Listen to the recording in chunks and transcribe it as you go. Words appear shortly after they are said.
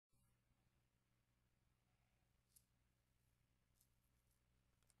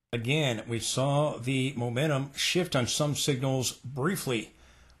Again, we saw the momentum shift on some signals briefly.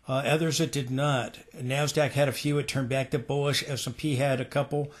 Others it did not. NASDAQ had a few, it turned back to bullish. S&P had a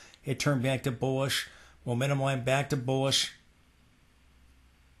couple, it turned back to bullish. Momentum line back to bullish.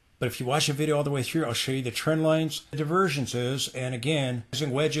 But if you watch the video all the way through, I'll show you the trend lines, the divergences, and again,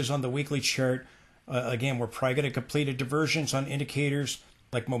 using wedges on the weekly chart. Again, we're probably going to complete a divergence on indicators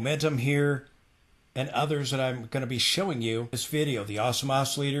like momentum here and others that I'm going to be showing you in this video. The awesome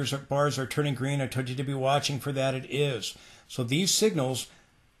oscillators bars are turning green. I told you to be watching for that. It is. So these signals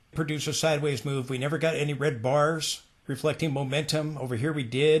produce a sideways move. We never got any red bars reflecting momentum. Over here we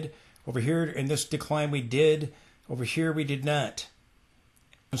did. Over here in this decline we did. Over here we did not.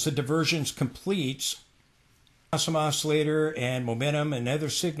 Once the divergence completes, awesome oscillator and momentum and other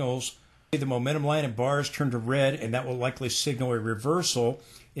signals, the momentum line and bars turn to red, and that will likely signal a reversal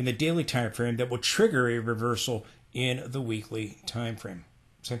in the daily time frame that will trigger a reversal in the weekly time frame.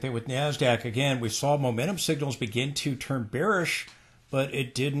 Same thing with NASDAQ. Again, we saw momentum signals begin to turn bearish, but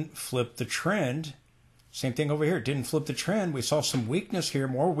it didn't flip the trend. Same thing over here. It didn't flip the trend. We saw some weakness here,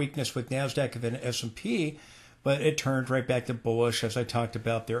 more weakness with NASDAQ than S&P, but it turned right back to bullish as I talked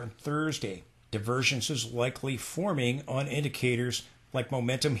about there on Thursday. Divergence is likely forming on indicators like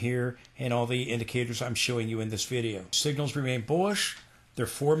momentum here and all the indicators I'm showing you in this video. Signals remain bullish. They're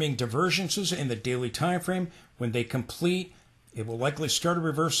forming divergences in the daily time frame. When they complete, it will likely start a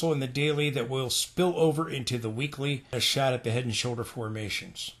reversal in the daily that will spill over into the weekly, a shot at the head and shoulder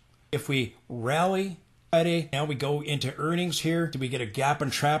formations. If we rally Friday, now we go into earnings here. Do we get a gap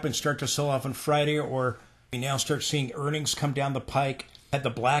and trap and start to sell off on Friday, or we now start seeing earnings come down the pike? Had the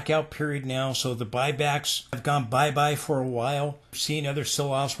blackout period now, so the buybacks have gone bye-bye for a while. We've seen other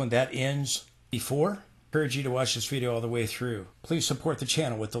sell-offs when that ends before. I encourage you to watch this video all the way through. Please support the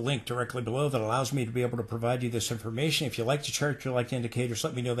channel with the link directly below that allows me to be able to provide you this information. If you like the chart, if you like the indicators,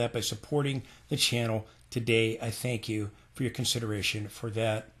 let me know that by supporting the channel today. I thank you for your consideration for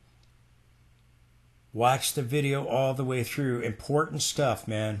that. Watch the video all the way through. Important stuff,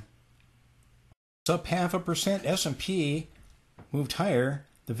 man. It's up 0.5%. S&P moved higher.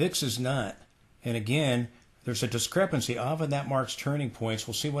 The VIX is not. And again, there's a discrepancy. Often that marks turning points.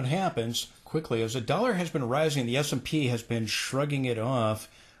 We'll see what happens quickly. As the dollar has been rising, the S&P has been shrugging it off.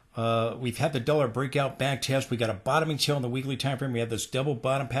 We've had the dollar breakout back test. We got a bottoming tail in the weekly time frame. We have this double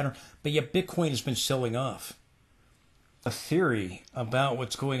bottom pattern. But yet Bitcoin has been selling off. A theory about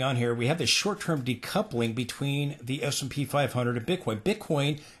what's going on here. We have this short-term decoupling between the S&P 500 and Bitcoin.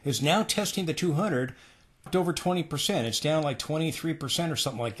 Bitcoin is now testing the 200 over 20%. It's down like 23% or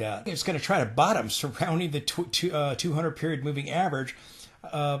something like that. It's going to try to bottom surrounding the 200 period moving average.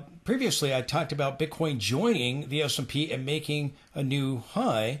 Previously, I talked about Bitcoin joining the S&P and making a new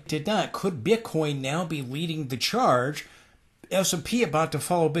high. Did not. Could Bitcoin now be leading the charge? S&P about to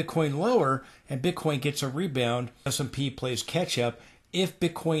follow Bitcoin lower, and Bitcoin gets a rebound. S&P plays catch up if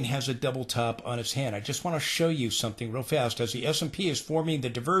Bitcoin has a double top on its hand. I just want to show you something real fast. As the S&P is forming the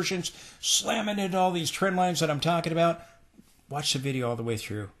divergence, slamming into all these trend lines that I'm talking about, watch the video all the way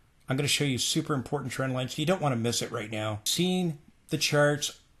through. I'm going to show you super important trend lines. You don't want to miss it right now. Seeing the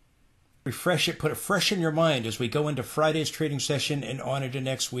charts, refresh it, put it fresh in your mind as we go into Friday's trading session and on into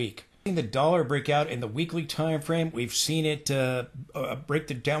next week. The dollar break out in the weekly time frame. We've seen it break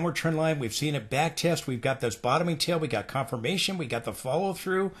the downward trend line. We've seen it back test. We've got this bottoming tail. We got confirmation. We got the follow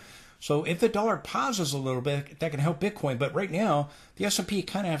through. So if the dollar pauses a little bit, that can help Bitcoin. But right now, the S&P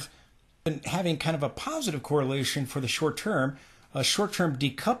kind of been having kind of a positive correlation for the short term, a short-term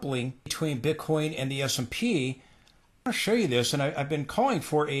decoupling between Bitcoin and the S&P. I want to show you this, and I've been calling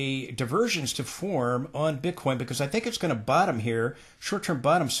for a divergence to form on Bitcoin because I think it's going to bottom here, short-term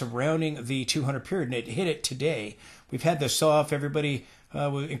bottom surrounding the 200 period, and it hit it today. We've had this sell-off. Everybody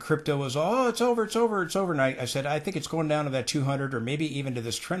in crypto was, oh, it's over, it's over, it's over. And I said, I think it's going down to that 200 or maybe even to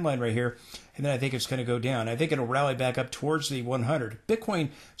this trend line right here, and then I think it's going to go down. I think it'll rally back up towards the 100. Bitcoin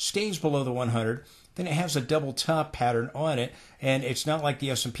stays below the 100. Then it has a double top pattern on it, and it's not like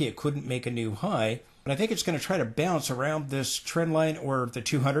the S&P. It couldn't make a new high. But I think it's going to try to bounce around this trend line or the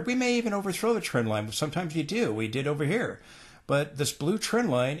 200. We may even overthrow the trend line. Sometimes you do. We did over here. But this blue trend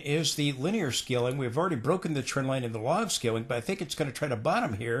line is the linear scaling. We've already broken the trend line in the log scaling, but I think it's going to try to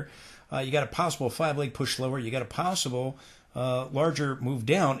bottom here. You got a possible 5-leg push lower. You got a possible larger move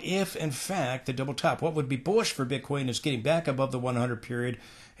down if, in fact, the double top. What would be bullish for Bitcoin is getting back above the 100 period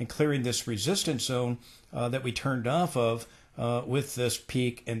and clearing this resistance zone that we turned off of with this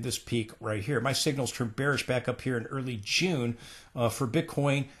peak and this peak right here. My signals turned bearish back up here in early June for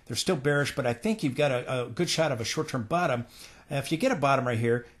Bitcoin. They're still bearish, but I think you've got a good shot of a short-term bottom. If you get a bottom right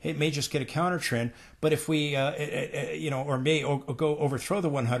here, it may just get a counter trend. But if we, or may go overthrow the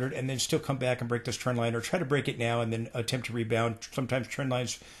 100 and then still come back and break this trend line, or try to break it now and then attempt to rebound. Sometimes trend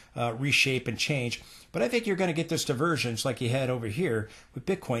lines reshape and change. But I think you're going to get this divergence like you had over here with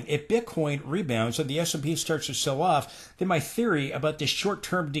Bitcoin. If Bitcoin rebounds and the S&P starts to sell off, then my theory about this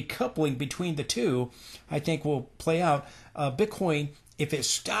short-term decoupling between the two, I think will play out. Bitcoin, if it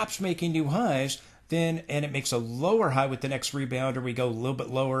stops making new highs, then and it makes a lower high with the next rebound, or we go a little bit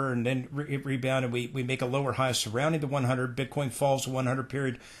lower and then rebound and we make a lower high surrounding the 100. Bitcoin falls the 100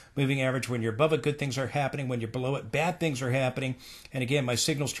 period moving average. When you're above it, good things are happening. When you're below it, bad things are happening. And again, my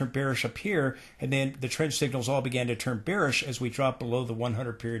signals turned bearish up here, and then the trend signals all began to turn bearish as we dropped below the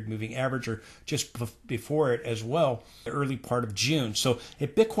 100 period moving average, or just before it as well, the early part of June. So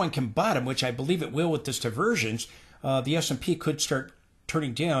if Bitcoin can bottom, which I believe it will with this divergence, the S&P could start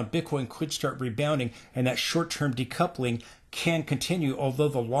turning down, Bitcoin could start rebounding, and that short-term decoupling can continue, although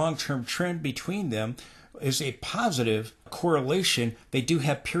the long-term trend between them is a positive correlation. They do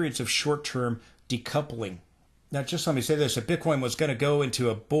have periods of short-term decoupling. Now, just let me say this. If Bitcoin was going to go into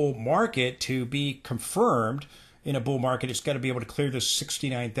a bull market to be confirmed in a bull market, it's got to be able to clear this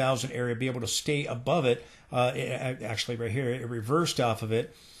 69,000 area, be able to stay above it. Actually, right here, it reversed off of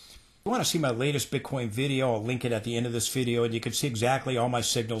it. If you want to see my latest Bitcoin video, I'll link it at the end of this video, and you can see exactly all my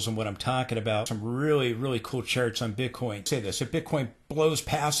signals and what I'm talking about. Some really, really cool charts on Bitcoin. Say this, if Bitcoin blows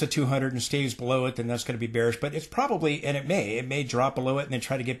past the 200 and stays below it, then that's going to be bearish. But it's probably, and it may drop below it and then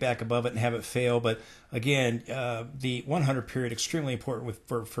try to get back above it and have it fail. But again, the 100 period, extremely important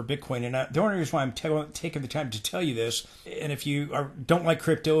for Bitcoin. And the only reason why I'm taking the time to tell you this, and if you don't like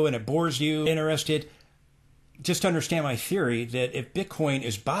crypto and it bores you, interested, just understand my theory that if Bitcoin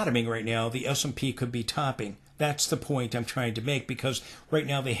is bottoming right now, the S&P could be topping. That's the point I'm trying to make, because right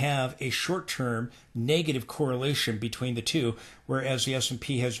now they have a short-term negative correlation between the two, whereas the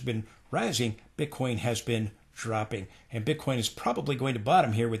S&P has been rising, Bitcoin has been dropping. And Bitcoin is probably going to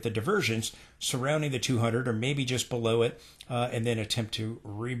bottom here with the divergence surrounding the 200 or maybe just below it, and then attempt to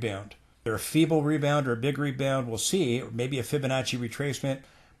rebound. Either a feeble rebound or a big rebound, we'll see, or maybe a Fibonacci retracement.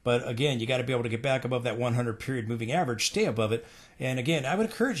 But again, you got to be able to get back above that 100 period moving average, stay above it. And again, I would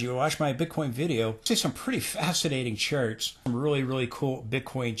encourage you to watch my Bitcoin video. See some pretty fascinating charts, some really, really cool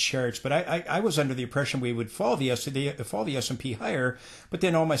Bitcoin charts. But I was under the impression we would follow the S&P higher, but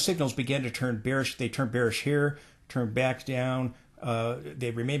then all my signals began to turn bearish. They turned bearish here, turned back down. They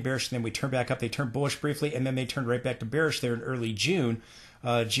remained bearish, and then we turned back up. They turned bullish briefly, and then they turned right back to bearish there in early June.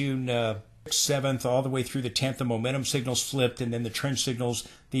 June 7th all the way through the 10th, the momentum signals flipped, and then the trend signals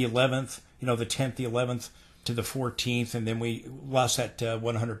the 11th, the 10th, the 11th to the 14th, and then we lost that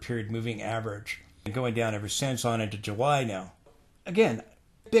 100 period moving average. And going down ever since on into July now. Again,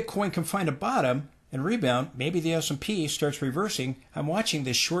 Bitcoin can find a bottom and rebound. Maybe the S&P starts reversing. I'm watching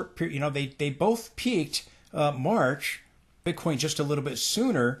this short period. They both peaked March. Bitcoin just a little bit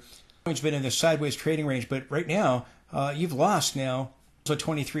sooner. Bitcoin's been in the sideways trading range, but right now you've lost now. So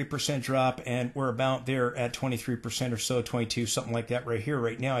 23% drop, and we're about there at 23% or so, 22, something like that right here.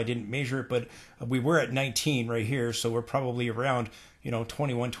 Right now, I didn't measure it, but we were at 19 right here, so we're probably around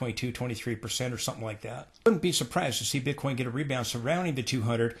 21, 22, 23% or something like that. Wouldn't be surprised to see Bitcoin get a rebound surrounding the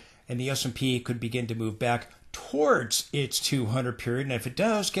 200, and the S&P could begin to move back towards its 200 period. And if it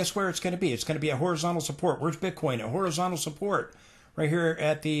does, guess where it's going to be? It's going to be a horizontal support. Where's Bitcoin? A horizontal support right here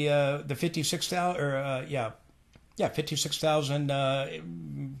at the 56,000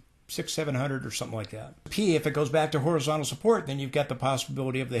 56,700 or something like that. If it goes back to horizontal support, then you've got the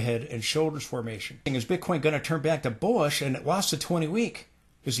possibility of the head and shoulders formation. Is Bitcoin going to turn back to bullish, and it lost the 20-week?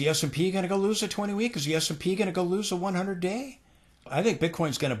 Is the S&P going to go lose the 20-week? Is the S&P going to go lose the 100-day? I think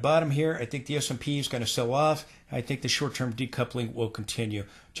Bitcoin's going to bottom here. I think the S&P is going to sell off. I think the short-term decoupling will continue.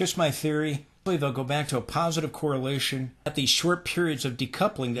 Just my theory. They'll go back to a positive correlation at these short periods of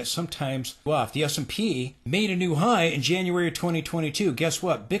decoupling that sometimes go off. The S&P made a new high in January of 2022. Guess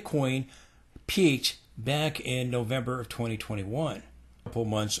what? Bitcoin peaked back in November of 2021, a couple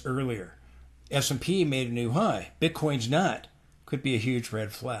months earlier. S&P made a new high. Bitcoin's not. Could be a huge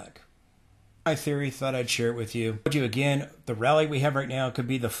red flag. My theory, thought I'd share it with you. I told you again, the rally we have right now could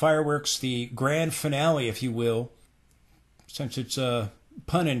be the fireworks, the grand finale, if you will, since it's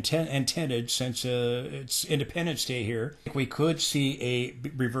pun intended, since it's Independence Day here. We could see a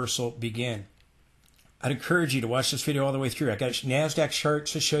reversal begin. I'd encourage you to watch this video all the way through. I got NASDAQ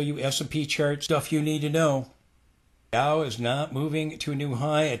charts to show you, S&P charts, stuff you need to know. Dow is not moving to a new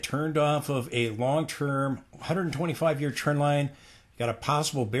high. It turned off of a long-term 125-year trend line. Got a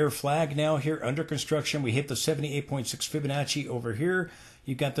possible bear flag now here under construction. We hit the 78.6 Fibonacci over here.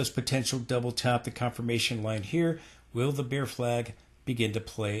 You've got this potential double top, the confirmation line here. will the bear flag begin to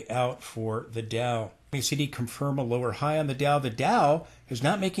play out for the Dow? MACD confirm a lower high on the Dow. The Dow is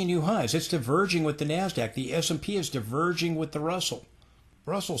not making new highs. It's diverging with the NASDAQ. The S&P is diverging with the Russell.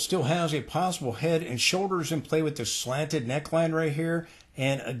 Russell still has a possible head and shoulders in play with this slanted neckline right here.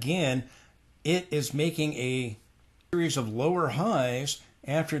 And again, it is making a series of lower highs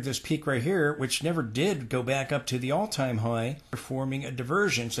after this peak right here, which never did go back up to the all-time high, forming a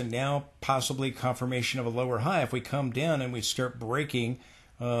divergence and now possibly confirmation of a lower high if we come down and we start breaking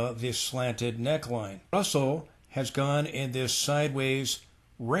this slanted neckline. Russell has gone in this sideways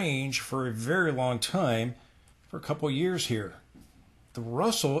range for a very long time, for a couple years here. The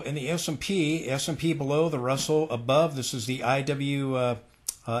Russell and the S&P below, the Russell above. This is the IWM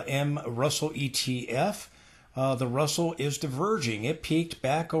Russell ETF. The Russell is diverging. It peaked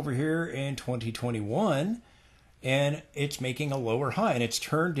back over here in 2021, and it's making a lower high, and it's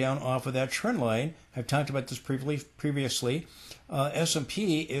turned down off of that trend line. I've talked about this previously.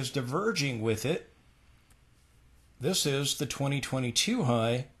 S&P is diverging with it. This is the 2022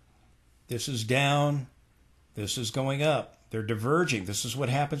 high. This is down. This is going up. They're diverging. This is what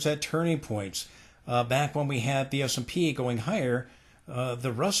happens at turning points. Back when we had the S&P going higher,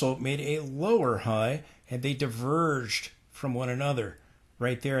 the Russell made a lower high, and they diverged from one another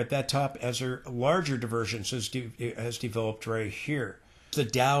right there at that top as their larger divergence has developed right here. The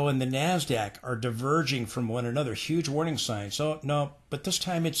Dow and the NASDAQ are diverging from one another. Huge warning signs. So, no, but this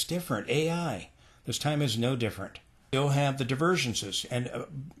time it's different. AI. This time is no different. Still have the divergences. And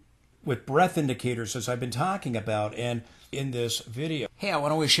with breadth indicators, as I've been talking about and in this video. Hey, I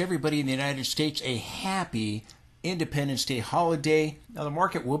want to wish everybody in the United States a happy Independence Day holiday. Now, the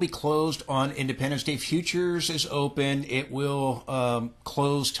market will be closed on Independence Day. Futures is open. It will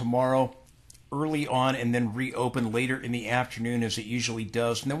close tomorrow early on and then reopen later in the afternoon as it usually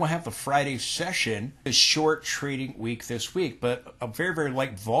does. And then we'll have the Friday session, a short trading week this week, but a very, very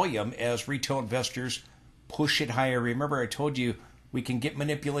light volume as retail investors push it higher. Remember, I told you we can get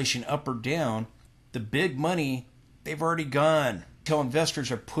manipulation up or down. The big money, they've already gone. Retail investors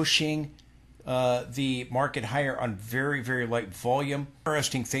are pushing the market higher on very, very light volume.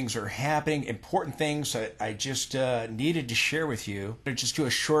 Interesting things are happening, important things that I just needed to share with you. I'll just do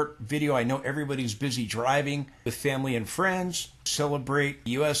a short video. I know everybody's busy driving with family and friends. Celebrate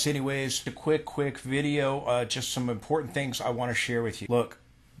the U.S. anyways. A quick video, just some important things I want to share with you. Look,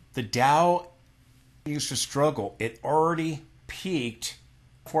 the Dow continues to struggle. It already peaked,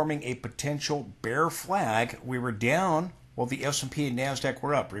 forming a potential bear flag. We were down while the S&P and NASDAQ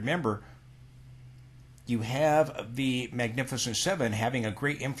were up. Remember, you have the Magnificent Seven having a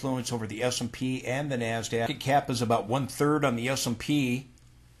great influence over the S&P and the NASDAQ. Market cap is about 1/3 on the S&P.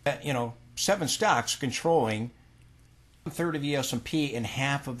 7 stocks controlling 1/3 of the S&P and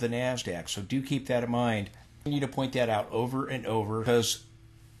half of the NASDAQ. So do keep that in mind. I need to point that out over and over because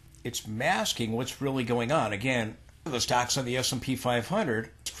it's masking what's really going on. Again, the stocks on the S&P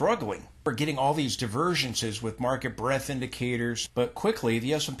 500 struggling. We're getting all these divergences with market breadth indicators, but quickly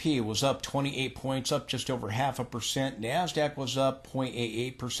the S&P was up 28 points, up just over 0.5%. NASDAQ was up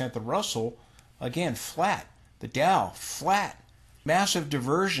 0.88%. The Russell, again, flat. The Dow, flat. Massive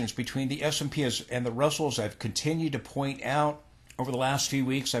divergence between the S&P and the Russell, as I've continued to point out over the last few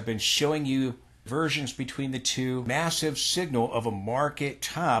weeks. I've been showing you divergence between the two. Massive signal of a market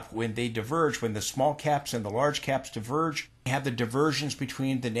top when they diverge, when the small caps and the large caps diverge. You have the divergence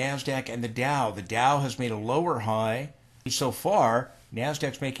between the NASDAQ and the Dow. The Dow has made a lower high. So far,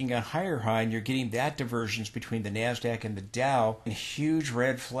 NASDAQ's making a higher high, and you're getting that divergence between the NASDAQ and the Dow. And huge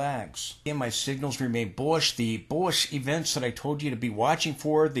red flags. Again, my signals remain bullish. The bullish events that I told you to be watching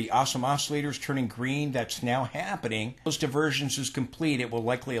for, the awesome oscillators turning green, that's now happening. Those divergences complete. It will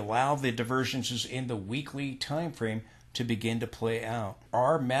likely allow the divergences in the weekly time frame to begin to play out.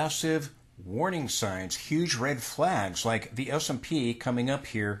 Our massive warning signs, huge red flags like the S&P coming up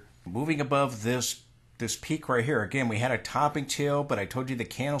here, moving above this peak right here. Again, we had a topping tail, but I told you the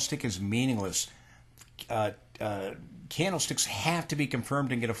candlestick is meaningless. Candlesticks have to be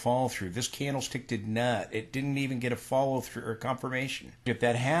confirmed and get a follow through. This candlestick did not. It didn't even get a follow through or confirmation. If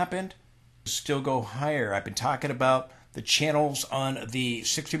that happened, still go higher. I've been talking about the channels on the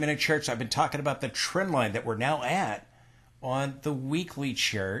 60-minute charts. I've been talking about the trend line that we're now at on the weekly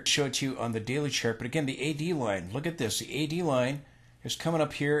chart. Show it to you on the daily chart. But again, the AD line, look at this. The AD line is coming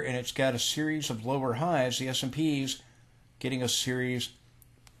up here, and it's got a series of lower highs. The S&P's getting a series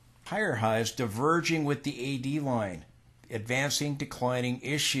higher highs, diverging with the AD line. Advancing, declining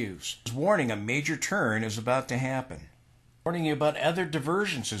issues. Warning, a major turn is about to happen. Warning you about other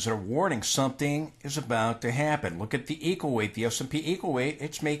divergences that are warning something is about to happen. Look at the equal weight, the S&P equal weight.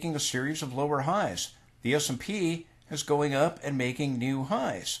 It's making a series of lower highs. The S&P is going up and making new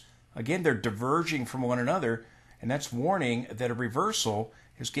highs. Again, they're diverging from one another, and that's warning that a reversal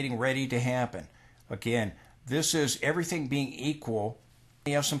is getting ready to happen. Again, this is everything being equal.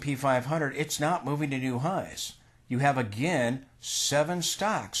 The S&P 500, it's not moving to new highs. You have, again, 7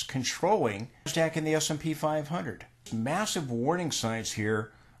 stocks controlling NASDAQ and the S&P 500. Massive warning signs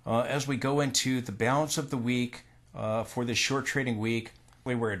here as we go into the balance of the week for this short trading week.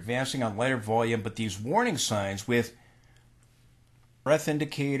 We're advancing on lighter volume, but these warning signs with breadth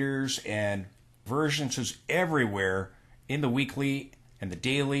indicators and divergences everywhere in the weekly and the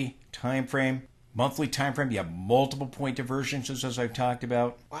daily time frame. Monthly time frame, you have multiple point divergences, as I've talked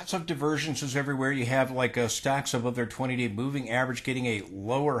about. Lots of divergences everywhere. You have like stocks above their 20-day moving average getting a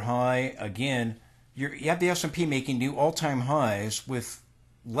lower high. Again, you have the S&P making new all-time highs with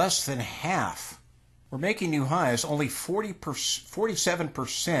less than half. We're making new highs. Only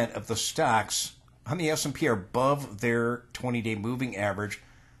 47% of the stocks on the S&P are above their 20-day moving average.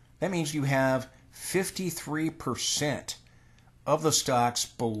 That means you have 53% of the stocks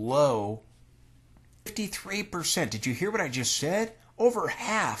below 53%. Did you hear what I just said? Over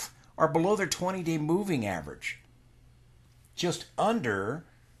half are below their 20-day moving average. Just under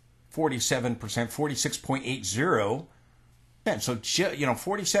 47%, 46.80%. So,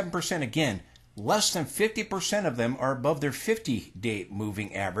 47% again. Less than 50% of them are above their 50-day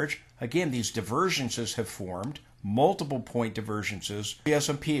moving average. Again, these divergences have formed, multiple point divergences. The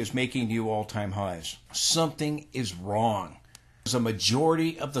S&P is making new all-time highs. Something is wrong. There's a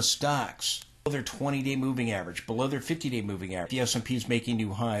majority of the stocks below their 20-day moving average, below their 50-day moving average. The S&P is making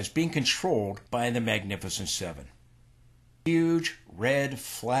new highs, being controlled by the Magnificent Seven. Huge red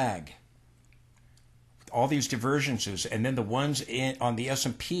flag. All these divergences, and then the ones on the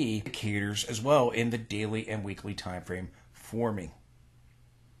S&P indicators as well in the daily and weekly time frame forming.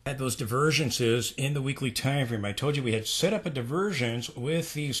 Had those divergences in the weekly time frame. I told you we had set up a divergence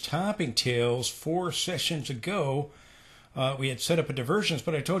with these topping tails 4 sessions ago. We had set up a divergence,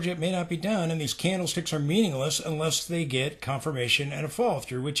 but I told you it may not be done, and these candlesticks are meaningless unless they get confirmation and a fall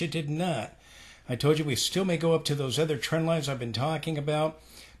through, which it did not. I told you we still may go up to those other trend lines I've been talking about.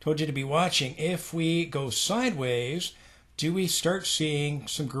 Told you to be watching. If we go sideways, do we start seeing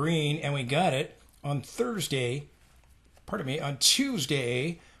some green? And we got it on on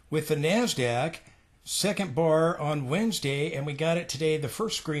Tuesday with the NASDAQ. Second bar on Wednesday, and we got it today, the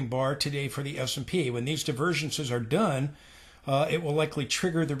first green bar today for the S&P. When these divergences are done, it will likely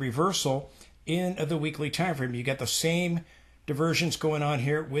trigger the reversal in the weekly time frame. You got the same divergence going on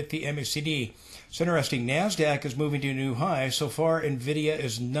here with the MACD. It's interesting. NASDAQ is moving to a new high. So far, NVIDIA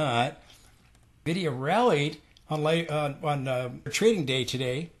is not. NVIDIA rallied on trading day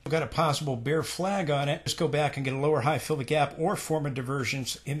today. We've got a possible bear flag on it. Let's go back and get a lower high, fill the gap, or form a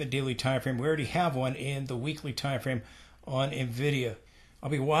divergence in the daily time frame. We already have one in the weekly time frame on NVIDIA. I'll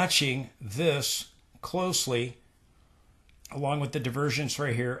be watching this closely along with the divergence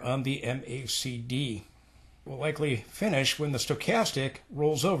right here on the MACD. We'll likely finish when the stochastic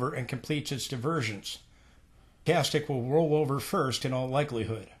rolls over and completes its divergence. Stochastic will roll over first in all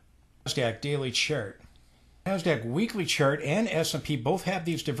likelihood. NASDAQ daily chart. NASDAQ weekly chart and S&P both have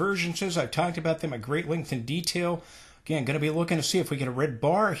these divergences. I've talked about them at great length and detail. Again, going to be looking to see if we get a red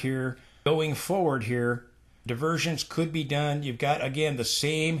bar here going forward here. Divergence could be done. You've got, again, the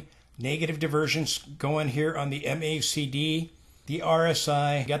same negative divergence going here on the MACD, the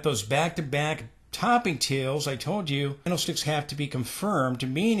RSI. Got those back-to-back topping tails. I told you candlesticks have to be confirmed to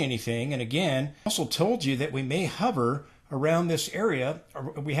mean anything. And again, also told you that we may hover around this area.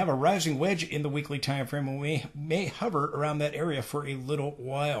 We have a rising wedge in the weekly time frame, and we may hover around that area for a little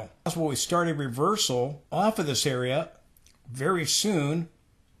while. That's why we start a reversal off of this area very soon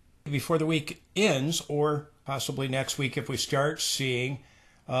before the week ends, or possibly next week if we start seeing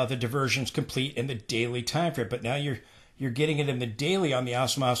the diversions complete in the daily time frame. But now you're getting it in the daily on the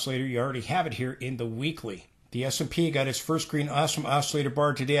Awesome Oscillator. You already have it here in the weekly. The S&P got its first green Awesome Oscillator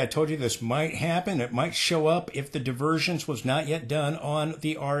bar today. I told you this might happen. It might show up if the divergence was not yet done on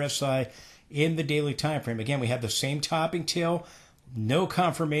the RSI in the daily time frame. Again, we have the same topping tail, no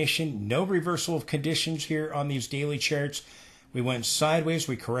confirmation, no reversal of conditions here on these daily charts. We went sideways,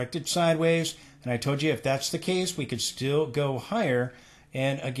 we corrected sideways, and I told you if that's the case, we could still go higher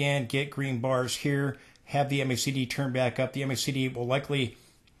and again get green bars here, have the MACD turn back up. The MACD will likely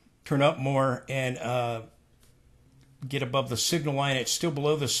turn up more and get above the signal line. It's still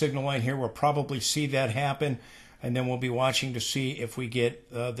below the signal line here. We'll probably see that happen, and then we'll be watching to see if we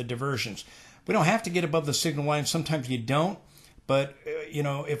get the diversions. We don't have to get above the signal line. Sometimes you don't, but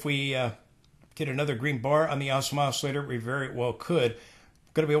if we get another green bar on the Awesome Oscillator, we very well could.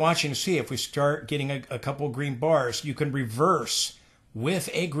 going to be watching to see if we start getting a couple green bars. You can reverse with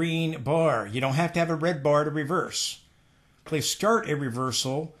a green bar. You don't have to have a red bar to reverse. Please start a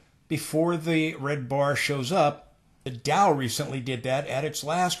reversal before the red bar shows up. The Dow recently did that at its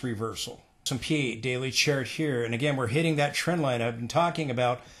last reversal. S&P daily chart here. And again, we're hitting that trend line I've been talking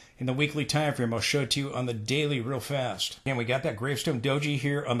about in the weekly time frame. I'll show it to you on the daily real fast. And we got that gravestone doji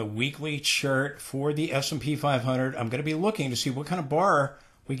here on the weekly chart for the S&P 500. I'm going to be looking to see what kind of bar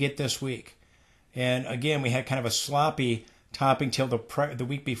we get this week. And again, we had kind of a sloppy topping till the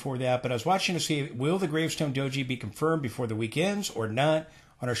week before that. But I was watching to see, will the gravestone doji be confirmed before the week ends or not?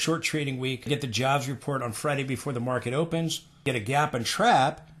 On our short trading week, get the jobs report on Friday before the market opens, get a gap and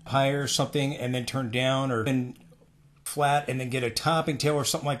trap, higher something, and then turn down or then flat, and then get a topping tail or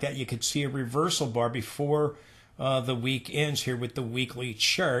something like that. You could see a reversal bar before the week ends here with the weekly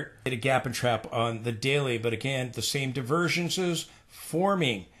chart. Get a gap and trap on the daily, but again, the same divergences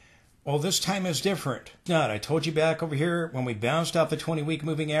forming. Well, this time is different. Not. I told you back over here when we bounced off the 20-week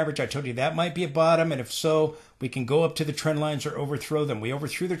moving average, I told you that might be a bottom, and if so, we can go up to the trend lines or overthrow them. We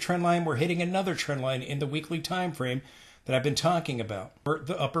overthrew the trend line. We're hitting another trend line in the weekly time frame that I've been talking about,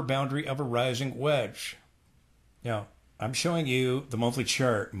 the upper boundary of a rising wedge. Now, I'm showing you the monthly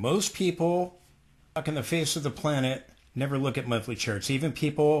chart. Most people on the face of the planet never look at monthly charts. Even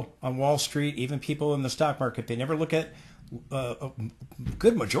people on Wall Street, even people in the stock market, they never look at a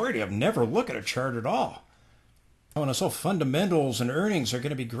good majority of them never look at a chart at all. Oh, and it's all fundamentals and earnings are going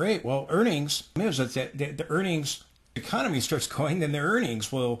to be great. Well, earnings, is that the earnings economy starts going, then the earnings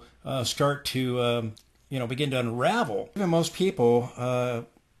will start to begin to unravel. Even most people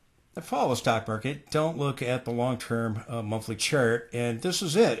that follow the stock market don't look at the long-term monthly chart, and this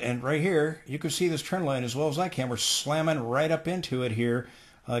is it. And right here, you can see this trend line as well as I can. We're slamming right up into it here,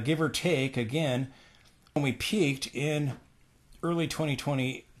 give or take. Again, when we peaked in early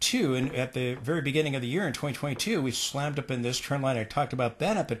 2022, and at the very beginning of the year in 2022, we slammed up in this trend line. I talked about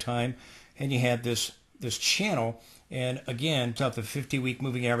that at the time, and you had this channel, and again, it's not the 50-week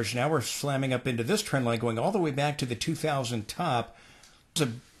moving average. Now we're slamming up into this trend line, going all the way back to the 2000 top. It's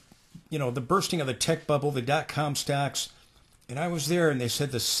the bursting of the tech bubble, the dot-com stocks, and I was there, and they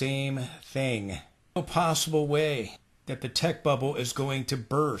said the same thing. No possible way that the tech bubble is going to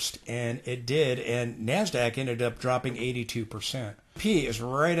burst, and it did, and NASDAQ ended up dropping 82%. P is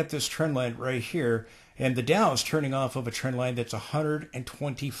right at this trend line right here, and the Dow is turning off of a trend line that's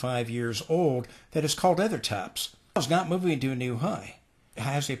 125 years old that is called other tops. It's not moving to a new high. It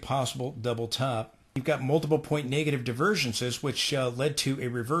has a possible double top. You've got multiple point negative divergences, which led to a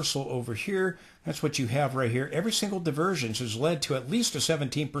reversal over here. That's what you have right here. Every single divergence has led to at least a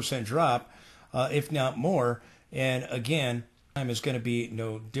 17% drop, if not more. And again, time is going to be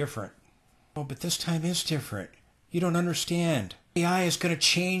no different. Oh, but this time is different. You don't understand. AI is going to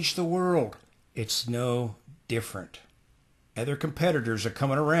change the world. It's no different. Other competitors are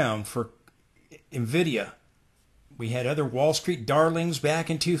coming around for NVIDIA. We had other Wall Street darlings back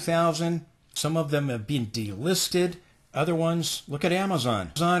in 2000. Some of them have been delisted. Other ones, look at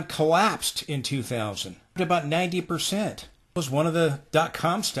Amazon. Amazon collapsed in 2000. About 90%. It was one of the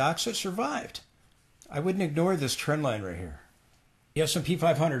dot-com stocks that survived. I wouldn't ignore this trend line right here. The S&P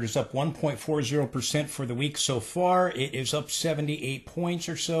 500 is up 1.40% for the week so far. It is up 78 points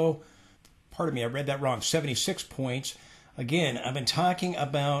or so. Pardon me, I read that wrong. 76 points. Again, I've been talking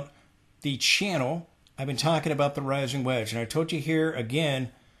about the channel. I've been talking about the rising wedge. And I told you here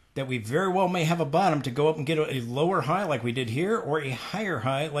again that we very well may have a bottom to go up and get a lower high like we did here, or a higher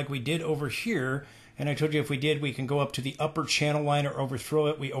high like we did over here. And I told you if we did, we can go up to the upper channel line or overthrow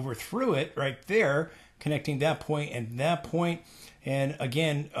it. We overthrew it right there, connecting that point and that point. And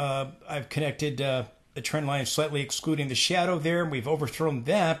again, I've connected the trend line slightly excluding the shadow there. We've overthrown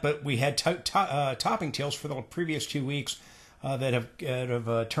that, but we had topping tails for the previous 2 weeks that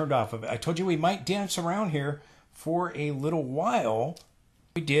have turned off of it. I told you we might dance around here for a little while.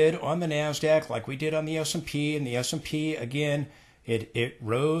 We did on the NASDAQ like we did on the S&P. And the S&P, again, it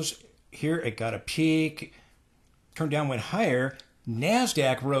rose here. It got a peak, turned down, went higher.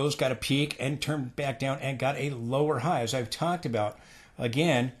 NASDAQ rose, got a peak, and turned back down and got a lower high, as I've talked about.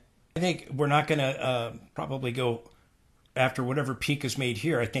 Again, I think we're not going to probably go after whatever peak is made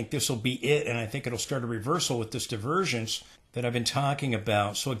here. I think this will be it, and I think it'll start a reversal with this divergence that I've been talking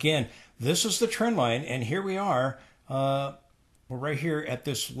about. So again, this is the trend line, and here we are. We're right here at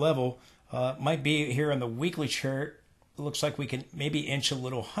this level. Might be here on the weekly chart. It looks like we can maybe inch a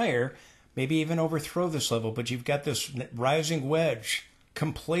little higher, maybe even overthrow this level, but you've got this rising wedge,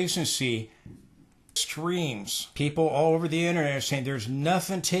 complacency, streams. People all over the internet are saying there's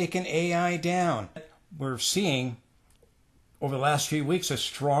nothing taking AI down. We're seeing over the last few weeks, a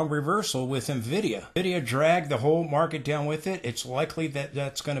strong reversal with NVIDIA. NVIDIA dragged the whole market down with it. It's likely that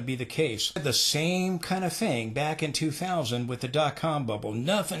that's going to be the case. The same kind of thing back in 2000 with the dot-com bubble.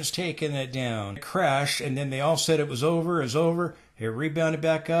 Nothing's taking it down. It crashed, and then they all said it was over, it's over. It rebounded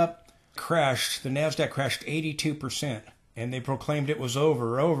back up, crashed. The NASDAQ crashed 82%, and they proclaimed it was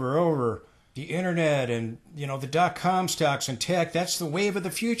over. The internet and, the dot-com stocks and tech, that's the wave of the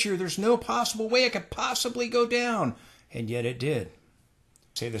future. There's no possible way it could possibly go down. And yet it did.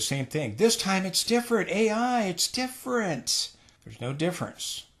 Say the same thing. This time it's different. AI, it's different. There's no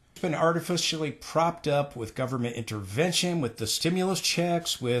difference. It's been artificially propped up with government intervention, with the stimulus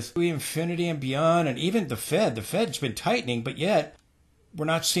checks, with infinity and beyond, and even the Fed. The Fed's been tightening, but yet we're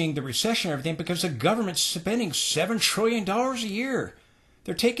not seeing the recession or everything because the government's spending $7 trillion a year.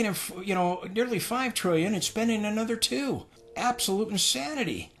 They're taking in, nearly $5 trillion and spending another $2 trillion. Absolute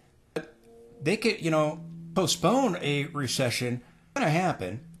insanity. They could, postpone a recession. It's going to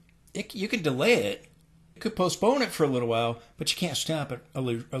happen. You can delay it. You could postpone it for a little while, but you can't stop a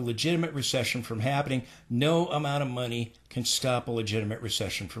legitimate recession from happening. No amount of money can stop a legitimate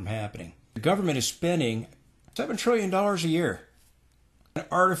recession from happening. The government is spending $7 trillion a year,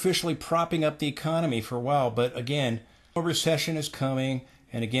 artificially propping up the economy for a while. But again, a recession is coming,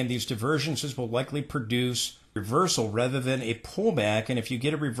 and again, these divergences will likely produce reversal rather than a pullback. And if you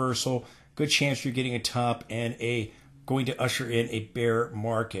get a reversal, good chance you're getting a top and going to usher in a bear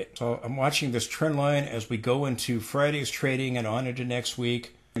market. So I'm watching this trend line as we go into Friday's trading and on into next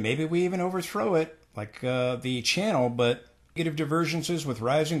week. Maybe we even overthrow it like the channel, but negative divergences with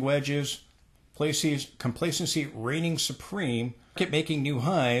rising wedges, complacency reigning supreme, market making new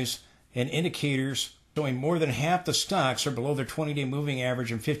highs, and indicators showing more than half the stocks are below their 20-day moving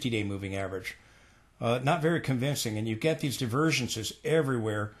average and 50-day moving average. Not very convincing, and you get these divergences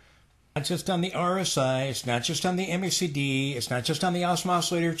everywhere. Not just on the RSI, it's not just on the MACD, it's not just on the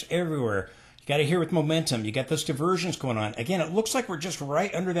oscillator, it's everywhere. You got to hear with momentum. You got this divergence going on. Again, it looks like we're just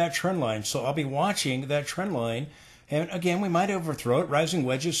right under that trend line, so I'll be watching that trend line. And again, we might overthrow it. Rising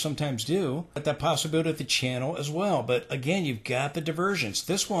wedges sometimes do. But that possibility at the channel as well. But again, you've got the divergence.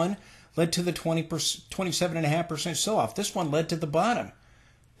 This one led to the 27.5% sell-off. This one led to the bottom.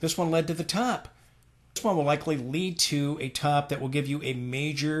 This one led to the top. This one will likely lead to a top that will give you a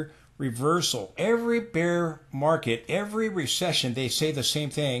major reversal. Every bear market, every recession, they say the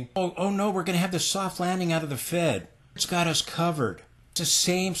same thing. Oh no, we're going to have the soft landing out of the Fed. It's got us covered. It's the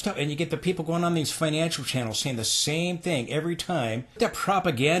same stuff. And you get the people going on these financial channels saying the same thing every time. That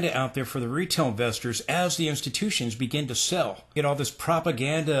propaganda out there for the retail investors as the institutions begin to sell. You get all this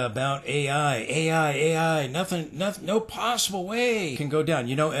propaganda about AI, nothing, no possible way can go down.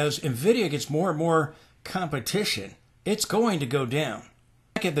 As NVIDIA gets more and more competition, it's going to go down.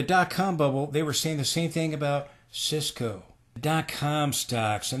 Back at the dot-com bubble, they were saying the same thing about Cisco, dot-com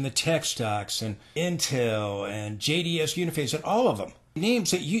stocks, and the tech stocks, and Intel, and JDS Uniphase, and all of them.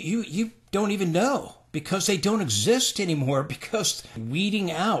 Names that you don't even know because they don't exist anymore because weeding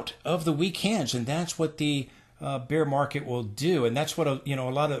out of the weak hands, and that's what the bear market will do, and that's what a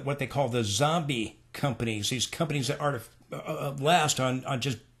lot of what they call the zombie companies, these companies that are last on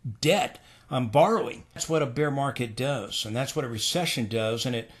just debt, on borrowing. That's what a bear market does, and that's what a recession does,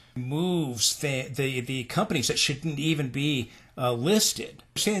 and it moves the companies that shouldn't even be listed.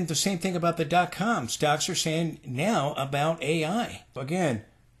 They're saying the same thing about the dot-com. Stocks are saying now about AI. Again,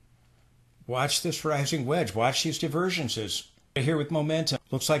 watch this rising wedge. Watch these divergences. Here with momentum.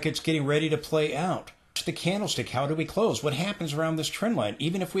 Looks like it's getting ready to play out. Watch the candlestick. How do we close? What happens around this trend line?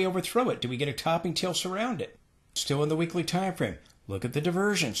 Even if we overthrow it, do we get a topping tail surround it? Still in the weekly time frame. Look at the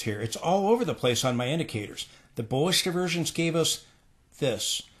divergence here. It's all over the place on my indicators. The bullish divergence gave us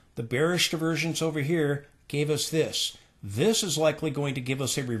this. The bearish divergence over here gave us this. This is likely going to give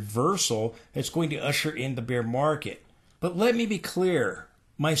us a reversal that's going to usher in the bear market. But let me be clear.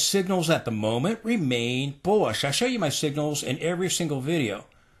 My signals at the moment remain bullish. I show you my signals in every single video.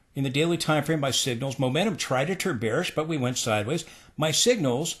 In the daily time frame, my signals, momentum tried to turn bearish, but we went sideways. My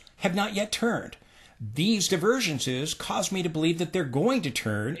signals have not yet turned. These divergences cause me to believe that they're going to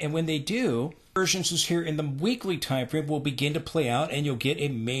turn, and when they do, divergences here in the weekly time frame will begin to play out, and you'll get a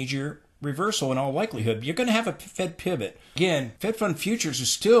major reversal in all likelihood. You're going to have a Fed pivot. Again, Fed Fund Futures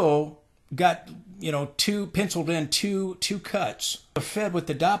is still got, penciled in two cuts. The Fed with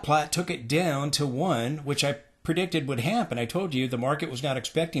the dot plot took it down to 1, which I predicted would happen. I told you the market was not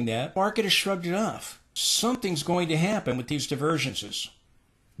expecting that. The market has shrugged it off. Something's going to happen with these divergences.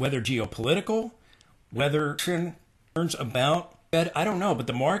 Whether geopolitical, whether turns about, I don't know, but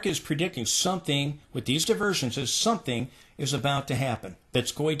the market is predicting something with these divergences, something is about to happen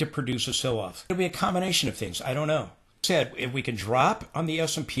that's going to produce a sell-off. It'll be a combination of things. I don't know. Said if we can drop on the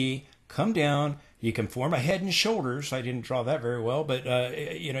S&P, come down, you can form a head and shoulders. I didn't draw that very well, but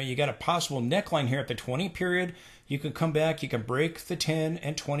you got a possible neckline here at the 20 period. You can come back, you can break the 10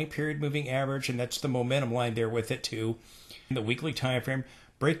 and 20 period moving average, and that's the momentum line there with it too. In the weekly time frame,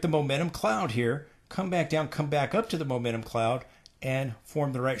 break the momentum cloud here, come back down, come back up to the momentum cloud, and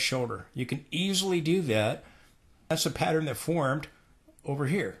form the right shoulder. You can easily do that. That's the pattern that formed over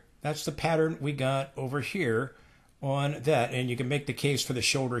here. That's the pattern we got over here on that. And you can make the case for the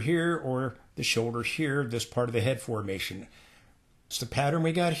shoulder here or the shoulder here, this part of the head formation. It's the pattern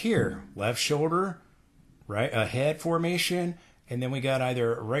we got here. Left shoulder, right, a head formation, and then we got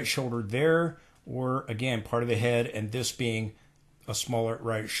either a right shoulder there or, again, part of the head, and this being a smaller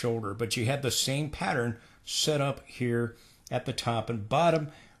right shoulder. But you have the same pattern set up here at the top and bottom.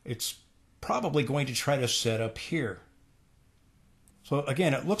 It's probably going to try to set up here. So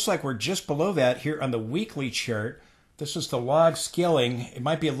again, it looks like we're just below that here on the weekly chart. This is the log scaling. It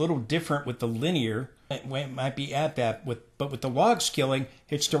might be a little different with the linear. It might be at that, but with the log scaling,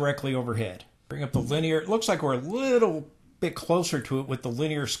 it's directly overhead. Bring up the linear. It looks like we're a little bit closer to it with the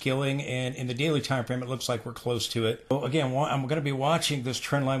linear scaling, and in the daily time frame, it looks like we're close to it. So again, I'm going to be watching this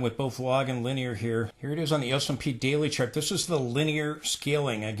trend line with both log and linear here. Here it is on the S&P daily chart. This is the linear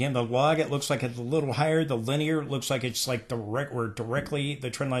scaling. Again, the log, it looks like it's a little higher. The linear looks like it's like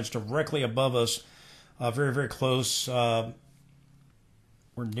the trend line's directly above us, very, very close. We're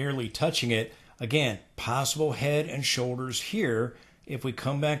nearly touching it. Again, possible head and shoulders here if we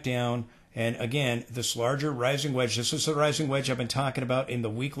come back down. And again, this larger rising wedge, this is the rising wedge I've been talking about in the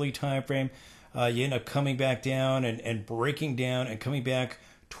weekly time frame. You end up coming back down and breaking down and coming back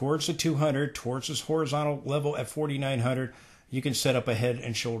towards the 200, towards this horizontal level at 4,900. You can set up a head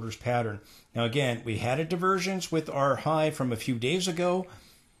and shoulders pattern. Now again, we had a divergence with our high from a few days ago.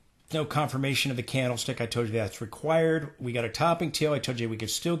 No confirmation of the candlestick. I told you that's required. We got a topping tail. I told you we could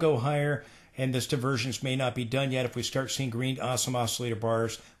still go higher. And this divergence may not be done yet. If we start seeing green awesome oscillator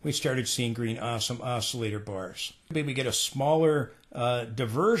bars, we started seeing green awesome oscillator bars. Maybe we get a smaller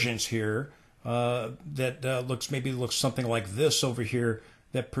divergence here that looks something like this over here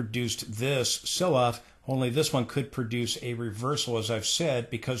that produced this sell-off. Only this one could produce a reversal, as I've said,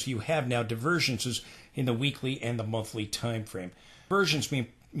 because you have now divergences in the weekly and the monthly time frame. Divergence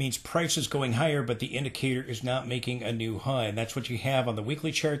means price is going higher, but the indicator is not making a new high. And that's what you have on the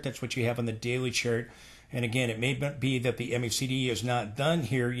weekly chart. That's what you have on the daily chart. And again, it may be that the MACD is not done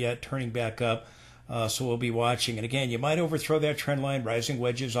here yet, turning back up. So we'll be watching. And again, you might overthrow that trend line. Rising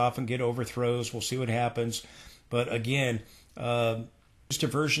wedges often get overthrows. We'll see what happens. But again, this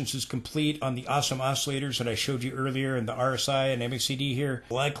divergence is complete on the awesome oscillators that I showed you earlier in the RSI and MACD here.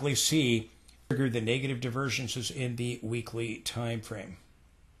 Likely see trigger the negative divergences in the weekly time frame.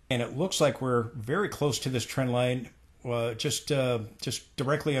 And it looks like we're very close to this trend line, just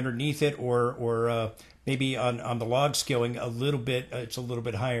directly underneath it, or maybe on the log scaling a little bit. It's a little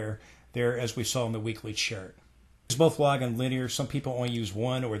bit higher there, as we saw in the weekly chart. It's both log and linear. Some people only use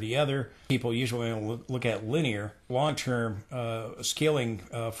one or the other. People usually look at linear. Long-term scaling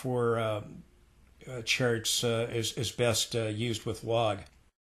for charts is best used with log.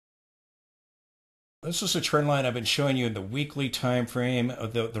 This is a trend line I've been showing you in the weekly time frame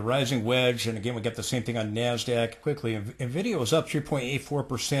of the rising wedge. And again, we got the same thing on NASDAQ. Quickly, NVIDIA was up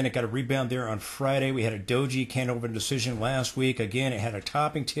 3.84%. It got a rebound there on Friday. We had a doji candle open decision last week. Again, it had a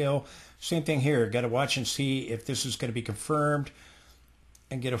topping tail. Same thing here. Got to watch and see if this is going to be confirmed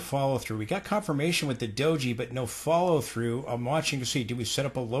and get a follow through. We got confirmation with the doji, but no follow through. I'm watching to see, do we set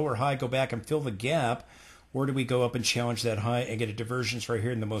up a lower high, go back and fill the gap? Or do we go up and challenge that high and get a divergence right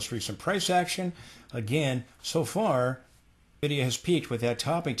here in the most recent price action? Again, so far, NVIDIA has peaked with that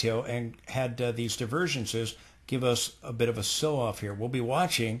topping tail and had these divergences give us a bit of a sell-off here. We'll be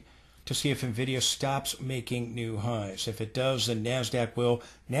watching to see if NVIDIA stops making new highs. If it does, then NASDAQ will.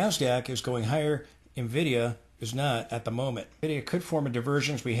 NASDAQ is going higher. NVIDIA is not at the moment. NVIDIA could form a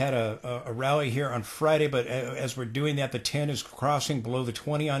divergence. We had a rally here on Friday, but as we're doing that, the 10 is crossing below the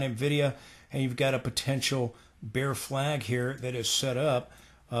 20 on NVIDIA. And you've got a potential bear flag here that is set up.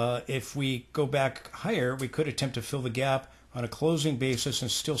 If we go back higher, we could attempt to fill the gap on a closing basis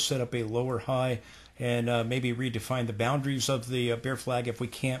and still set up a lower high and maybe redefine the boundaries of the bear flag if we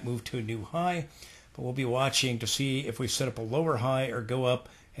can't move to a new high. But we'll be watching to see if we set up a lower high or go up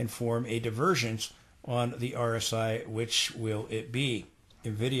and form a divergence on the RSI. Which will it be?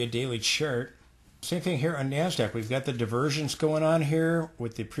 NVIDIA daily chart. Same thing here on NASDAQ. We've got the divergence going on here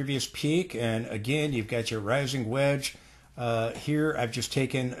with the previous peak. And again, you've got your rising wedge. Here, I've just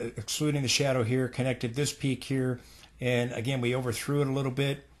taken, excluding the shadow here, connected this peak here. And again, we overthrew it a little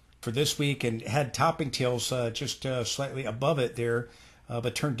bit. for this week and had topping tails just slightly above it there,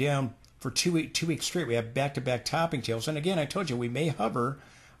 but turned down for 2 weeks straight. We have back-to-back topping tails. And again, I told you we may hover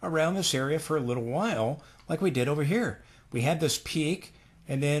around this area for a little while like we did over here. We had this peak,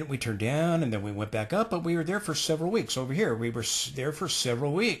 and then we turned down, and then we went back up, but we were there for several weeks over here. We were there for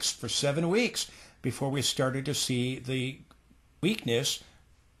several weeks, for 7 weeks, before we started to see the weakness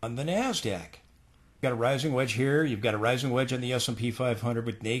on the NASDAQ. You've got a rising wedge here. You've got a rising wedge on the S&P 500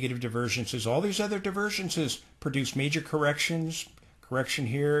 with negative divergences. All these other divergences produce major corrections. Correction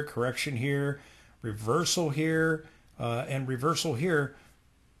here, reversal here, and reversal here.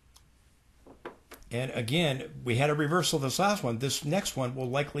 And again, we had a reversal this last one. This next one will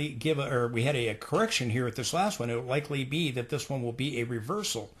likely give, we had a correction here at this last one. It will likely be that this one will be a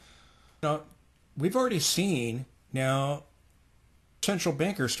reversal. Now, we've already seen now central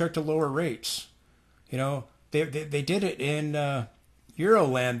bankers start to lower rates. You know, they did it in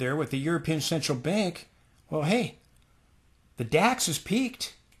Euroland there with the European Central Bank. Well, hey, the DAX has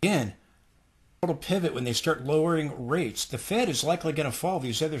peaked. Again, it'll pivot when they start lowering rates. The Fed is likely going to follow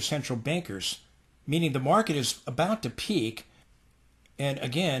these other central bankers, meaning the market is about to peak, and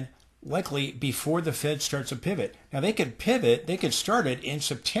again, likely before the Fed starts a pivot. Now, they could pivot, they could start it in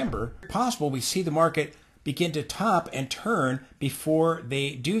September. It's possible we see the market begin to top and turn before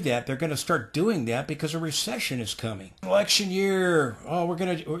they do that. They're going to start doing that because a recession is coming. Election year, oh, we're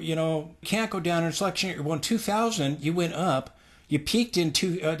going to, you know, can't go down in election year. Well, in 2000, you went up, you peaked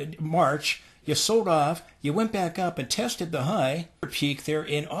in March, you sold off, you went back up and tested the high, peak there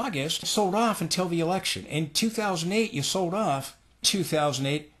in August, sold off until the election. In 2008, you sold off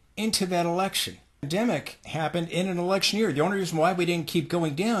 2008 into that election. The pandemic happened in an election year. The only reason why we didn't keep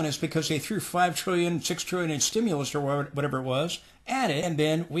going down is because they threw $5 trillion, $6 trillion in stimulus or whatever it was at it, and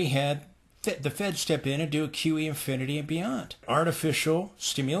then we had the Fed step in and do a QE infinity and beyond. Artificial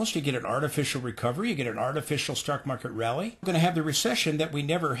stimulus, you get an artificial recovery, you get an artificial stock market rally. We're going to have the recession that we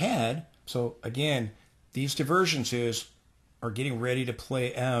never had. So again, these divergences are getting ready to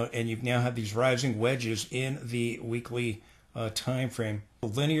play out, and you now have these rising wedges in the weekly time frame.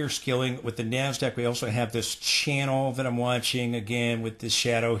 Linear scaling with the NASDAQ, we also have this channel that I'm watching again with this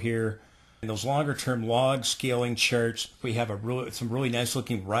shadow here. And those longer term log scaling charts, we have some really nice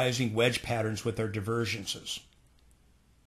looking rising wedge patterns with our divergences.